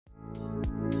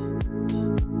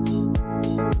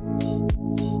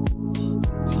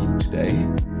today.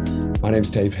 My name is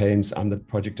Dave Haynes. I'm the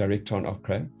project director on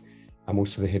OCRE. I'm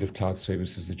also the head of cloud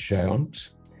services at Géant.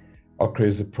 OCRE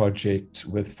is a project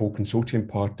with 4 consortium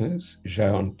partners: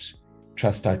 Géant,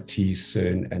 Trust IT,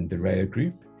 CERN, and the Raya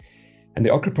Group. And the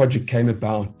OCRE project came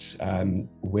about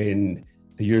when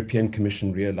the European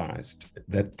Commission realized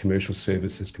that commercial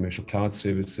services, commercial cloud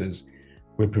services,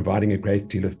 were providing a great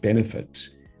deal of benefit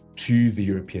to the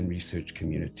European research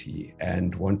community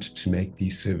and wanted to make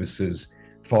these services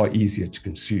far easier to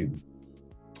consume.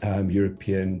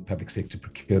 European public sector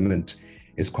procurement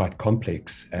is quite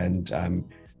complex, and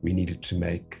we needed to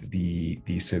make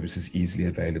these services easily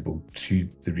available to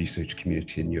the research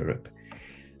community in Europe.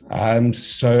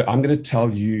 So I'm going to tell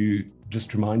you,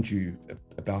 just remind you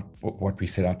about what we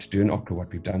set out to do in OCRE,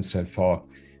 what we've done so far,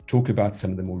 talk about some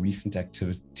of the more recent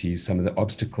activities, some of the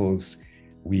obstacles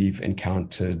we've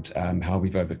encountered, how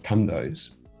we've overcome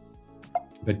those.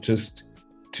 But just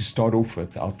to start off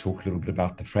with, I'll talk a little bit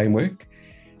about the framework.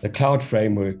 The cloud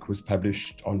framework was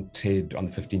published on TED on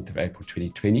the 15th of April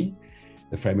 2020.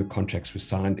 The framework contracts were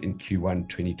signed in Q1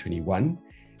 2021,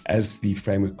 as the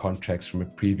framework contracts from a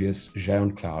previous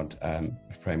Géant Cloud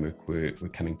framework were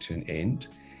coming to an end.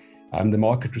 The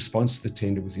market response to the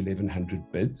tender was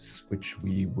 1,100 bids, which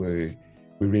we're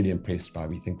really impressed by.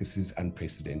 We think this is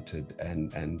unprecedented,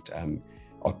 and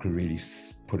OCRE really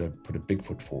put a big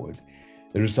foot forward.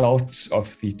 The result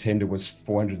of the tender was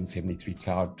 473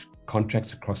 cloud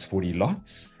contracts across 40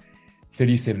 lots.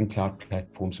 37 cloud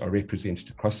platforms are represented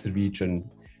across the region.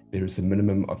 There is a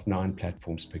minimum of 9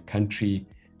 platforms per country,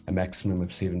 a maximum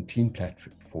of 17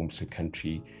 platforms per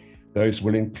country. Those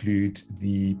will include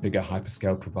the bigger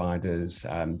hyperscale providers,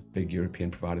 big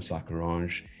European providers like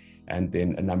Orange, and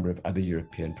then a number of other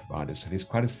European providers. So there's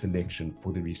quite a selection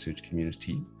for the research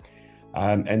community.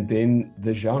 And then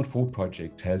the Géant 4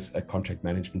 project has a contract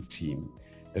management team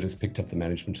that has picked up the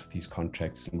management of these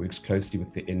contracts and works closely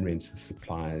with the NRENs, the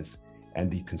suppliers,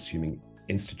 and the consuming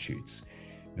institutes.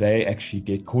 They actually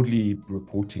get quarterly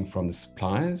reporting from the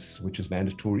suppliers, which is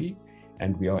mandatory,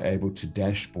 and we are able to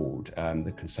dashboard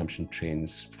the consumption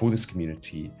trends for this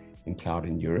community in cloud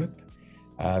in Europe.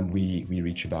 We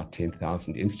reach about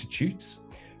 10,000 institutes.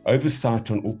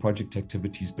 Oversight on all project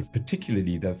activities, but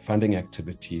particularly the funding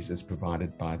activities, is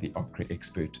provided by the OCRE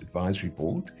Expert Advisory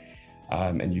Board.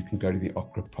 And you can go to the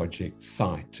OCRE project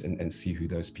site and see who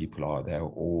those people are. They are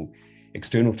all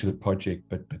external to the project,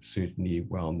 but certainly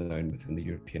well known within the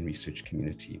European research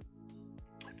community.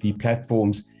 The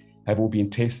platforms have all been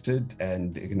tested,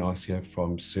 and Ignacio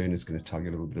from CERN is going to tell you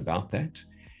a little bit about that.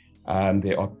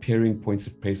 There are peering points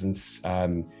of presence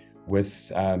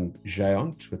with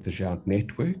Géant, with the Géant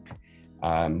network,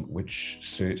 which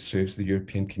serves the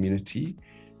European community.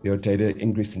 There are data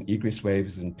ingress and egress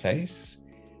waivers in place.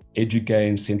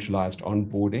 EduGain centralized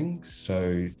onboarding,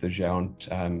 so the Géant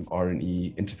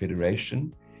R&E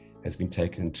interfederation has been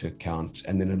taken into account,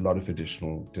 and then a lot of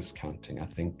additional discounting. I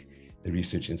think the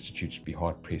research institutes would be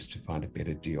hard-pressed to find a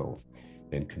better deal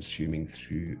than consuming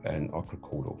through an OCRE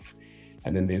call-off.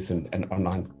 And then there's an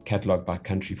online catalog by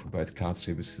country for both cloud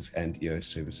services and EO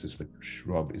services, which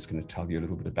Rob is going to tell you a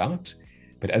little bit about.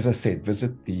 But as I said,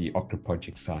 visit the OCRE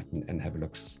project site and have a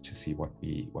look to see what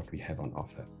we have on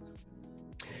offer.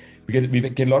 We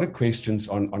get a lot of questions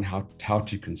on how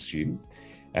to consume,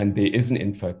 and there is an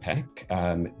info pack.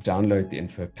 Download the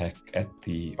info pack at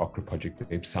the OCRE project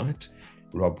website.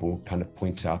 Rob will kind of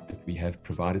point out that we have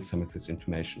provided some of this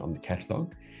information on the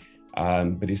catalog.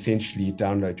 But essentially,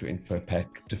 download your info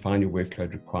pack, define your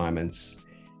workload requirements.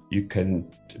 You can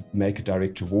make a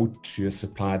direct award to a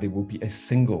supplier. There will be a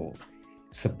single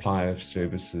supplier of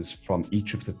services from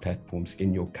each of the platforms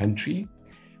in your country,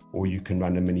 or you can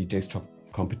run a mini desktop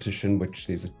competition, which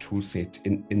there's a tool set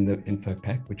in the info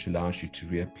pack, which allows you to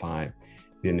reapply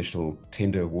the initial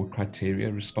tender award criteria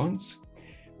response,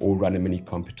 or run a mini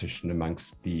competition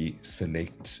amongst the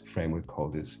select framework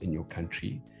holders in your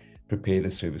country. Prepare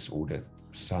the service order,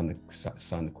 sign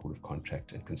the call of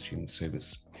contract, and consume the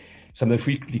service. Some of the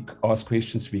frequently asked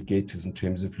questions we get is in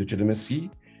terms of legitimacy.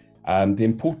 The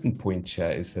important point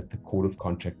here is that the call of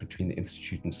contract between the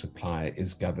institute and supplier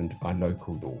is governed by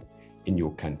local law in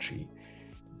your country.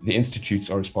 The institutes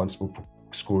are responsible for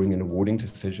scoring and awarding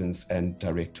decisions, and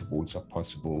direct awards are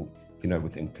possible,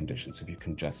 within conditions. If you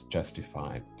can just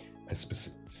justify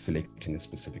selecting a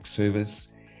specific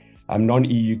service.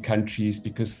 Non-EU countries,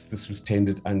 because this was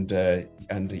tendered under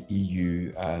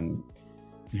EU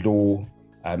law,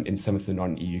 in some of the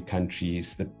non-EU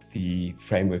countries, the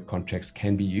framework contracts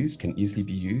can easily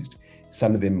be used.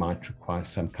 Some of them might require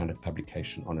some kind of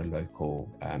publication on a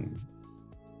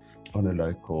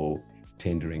local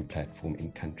tendering platform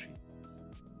in country.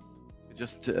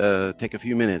 just take a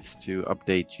few minutes to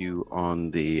update you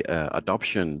on the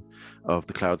adoption of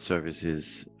the cloud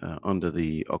services under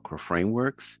the OCRE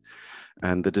frameworks.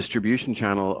 And the distribution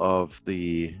channel of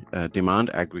the demand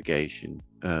aggregation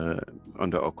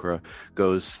under OCRE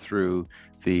goes through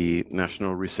the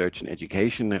National Research and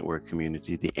Education Network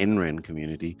community, the NREN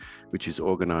community, which is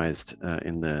organized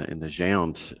in the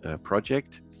GÉANT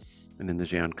project and in the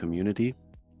GÉANT community.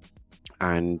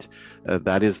 And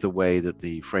that is the way that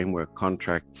the framework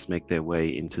contracts make their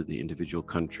way into the individual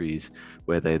countries,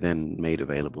 where they're then made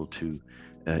available to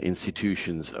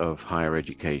institutions of higher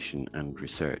education and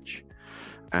research.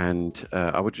 And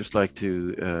I would just like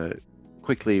to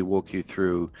quickly walk you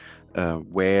through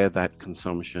where that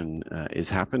consumption is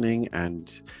happening.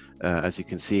 And as you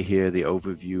can see here, the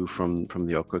overview from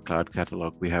the OCRE Cloud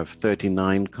Catalog, we have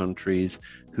 39 countries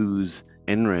whose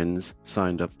NRENs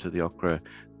signed up to the OCRE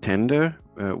tender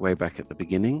way back at the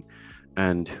beginning,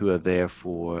 and who are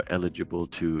therefore eligible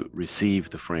to receive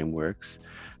the frameworks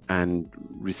and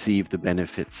receive the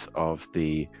benefits of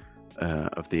the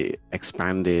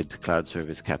expanded cloud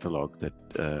service catalog that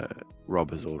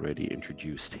Rob has already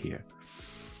introduced here.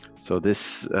 So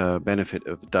this benefit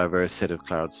of a diverse set of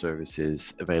cloud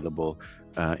services available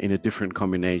in a different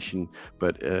combination,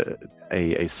 but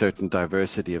a certain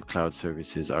diversity of cloud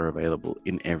services are available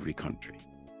in every country.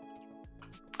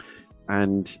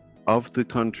 And of the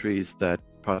countries that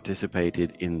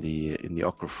participated in the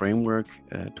OCRE framework,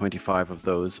 25 of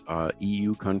those are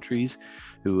EU countries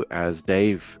who, as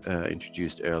Dave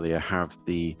introduced earlier, have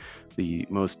the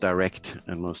most direct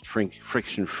and most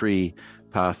friction-free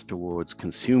path towards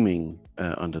consuming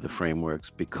under the frameworks,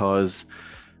 because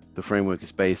the framework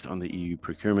is based on the EU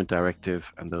Procurement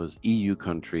Directive, and those EU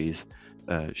countries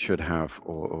should have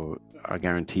or are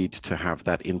guaranteed to have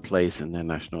that in place in their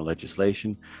national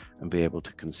legislation and be able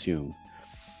to consume.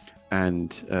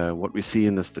 And what we see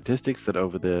in the statistics that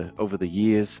over the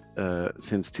years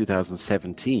since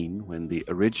 2017, when the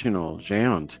original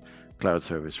GÉANT cloud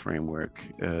service framework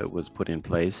was put in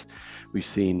place, we've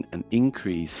seen an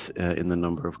increase in the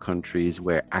number of countries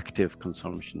where active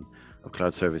consumption of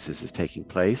cloud services is taking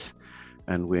place,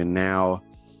 and we're now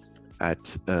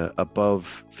at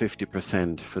above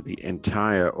 50% for the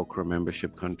entire OCRE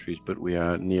membership countries, but we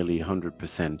are nearly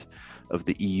 100% of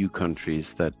the EU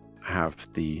countries that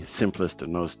have the simplest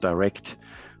and most direct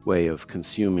way of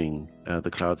consuming the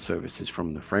cloud services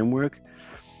from the framework.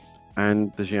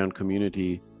 And the GÉANT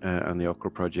community and the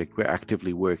OCRE project, we're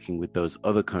actively working with those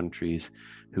other countries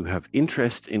who have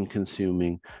interest in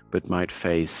consuming, but might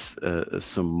face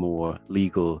some more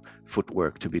legal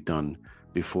footwork to be done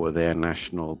before their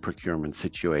national procurement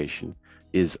situation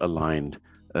is aligned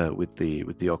with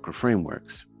the OCRE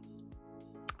frameworks.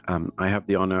 I have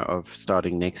the honor of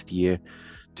starting next year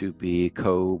to be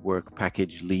co-work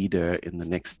package leader in the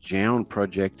next GÉANT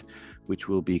project, which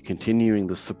will be continuing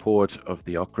the support of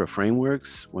the OCRE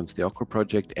frameworks once the OCRE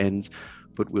project ends,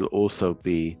 but will also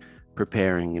be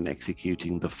preparing and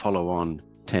executing the follow-on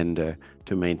tender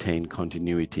to maintain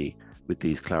continuity with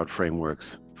these cloud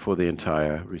frameworks for the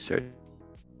entire research.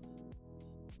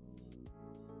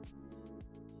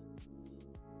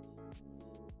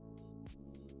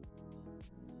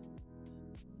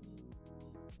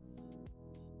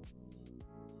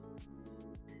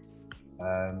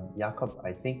 Jakob,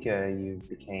 I think you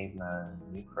became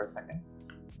mute for a second.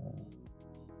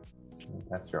 Can you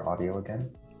test your audio again?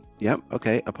 Yep,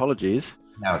 okay, apologies.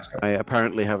 Now it's good. I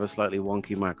apparently have a slightly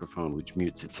wonky microphone which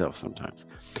mutes itself sometimes.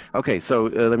 Okay, so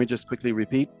let me just quickly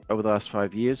repeat. Over the last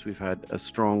 5 years, we've had a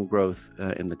strong growth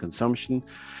in the consumption.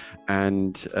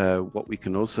 And what we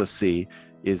can also see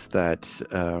is that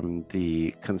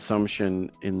the consumption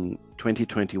in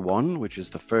 2021, which is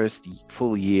the first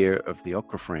full year of the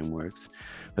OCRE frameworks,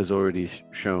 has already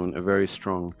shown a very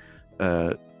strong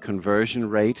conversion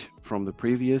rate from the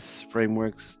previous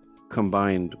frameworks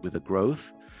combined with a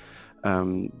growth.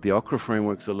 The OCRE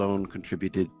frameworks alone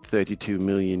contributed 32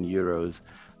 million euros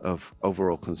of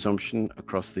overall consumption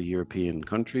across the European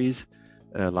countries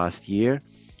last year.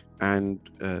 And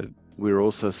we're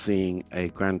also seeing a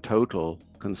grand total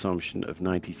consumption of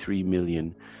 93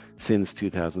 million since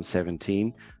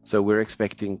 2017. So we're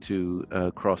expecting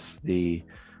to cross the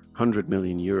 100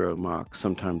 million euro mark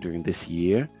sometime during this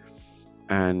year.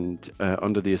 And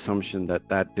under the assumption that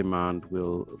that demand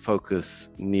will focus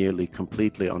nearly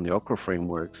completely on the OCRE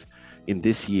frameworks in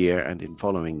this year and in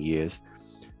following years,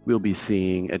 we'll be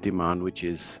seeing a demand which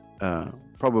is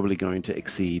probably going to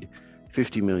exceed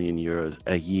 50 million euros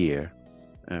a year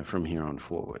from here on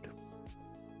forward.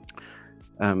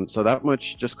 So that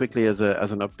much just quickly as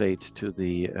an update to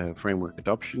the framework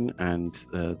adoption and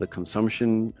the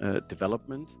consumption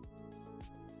development.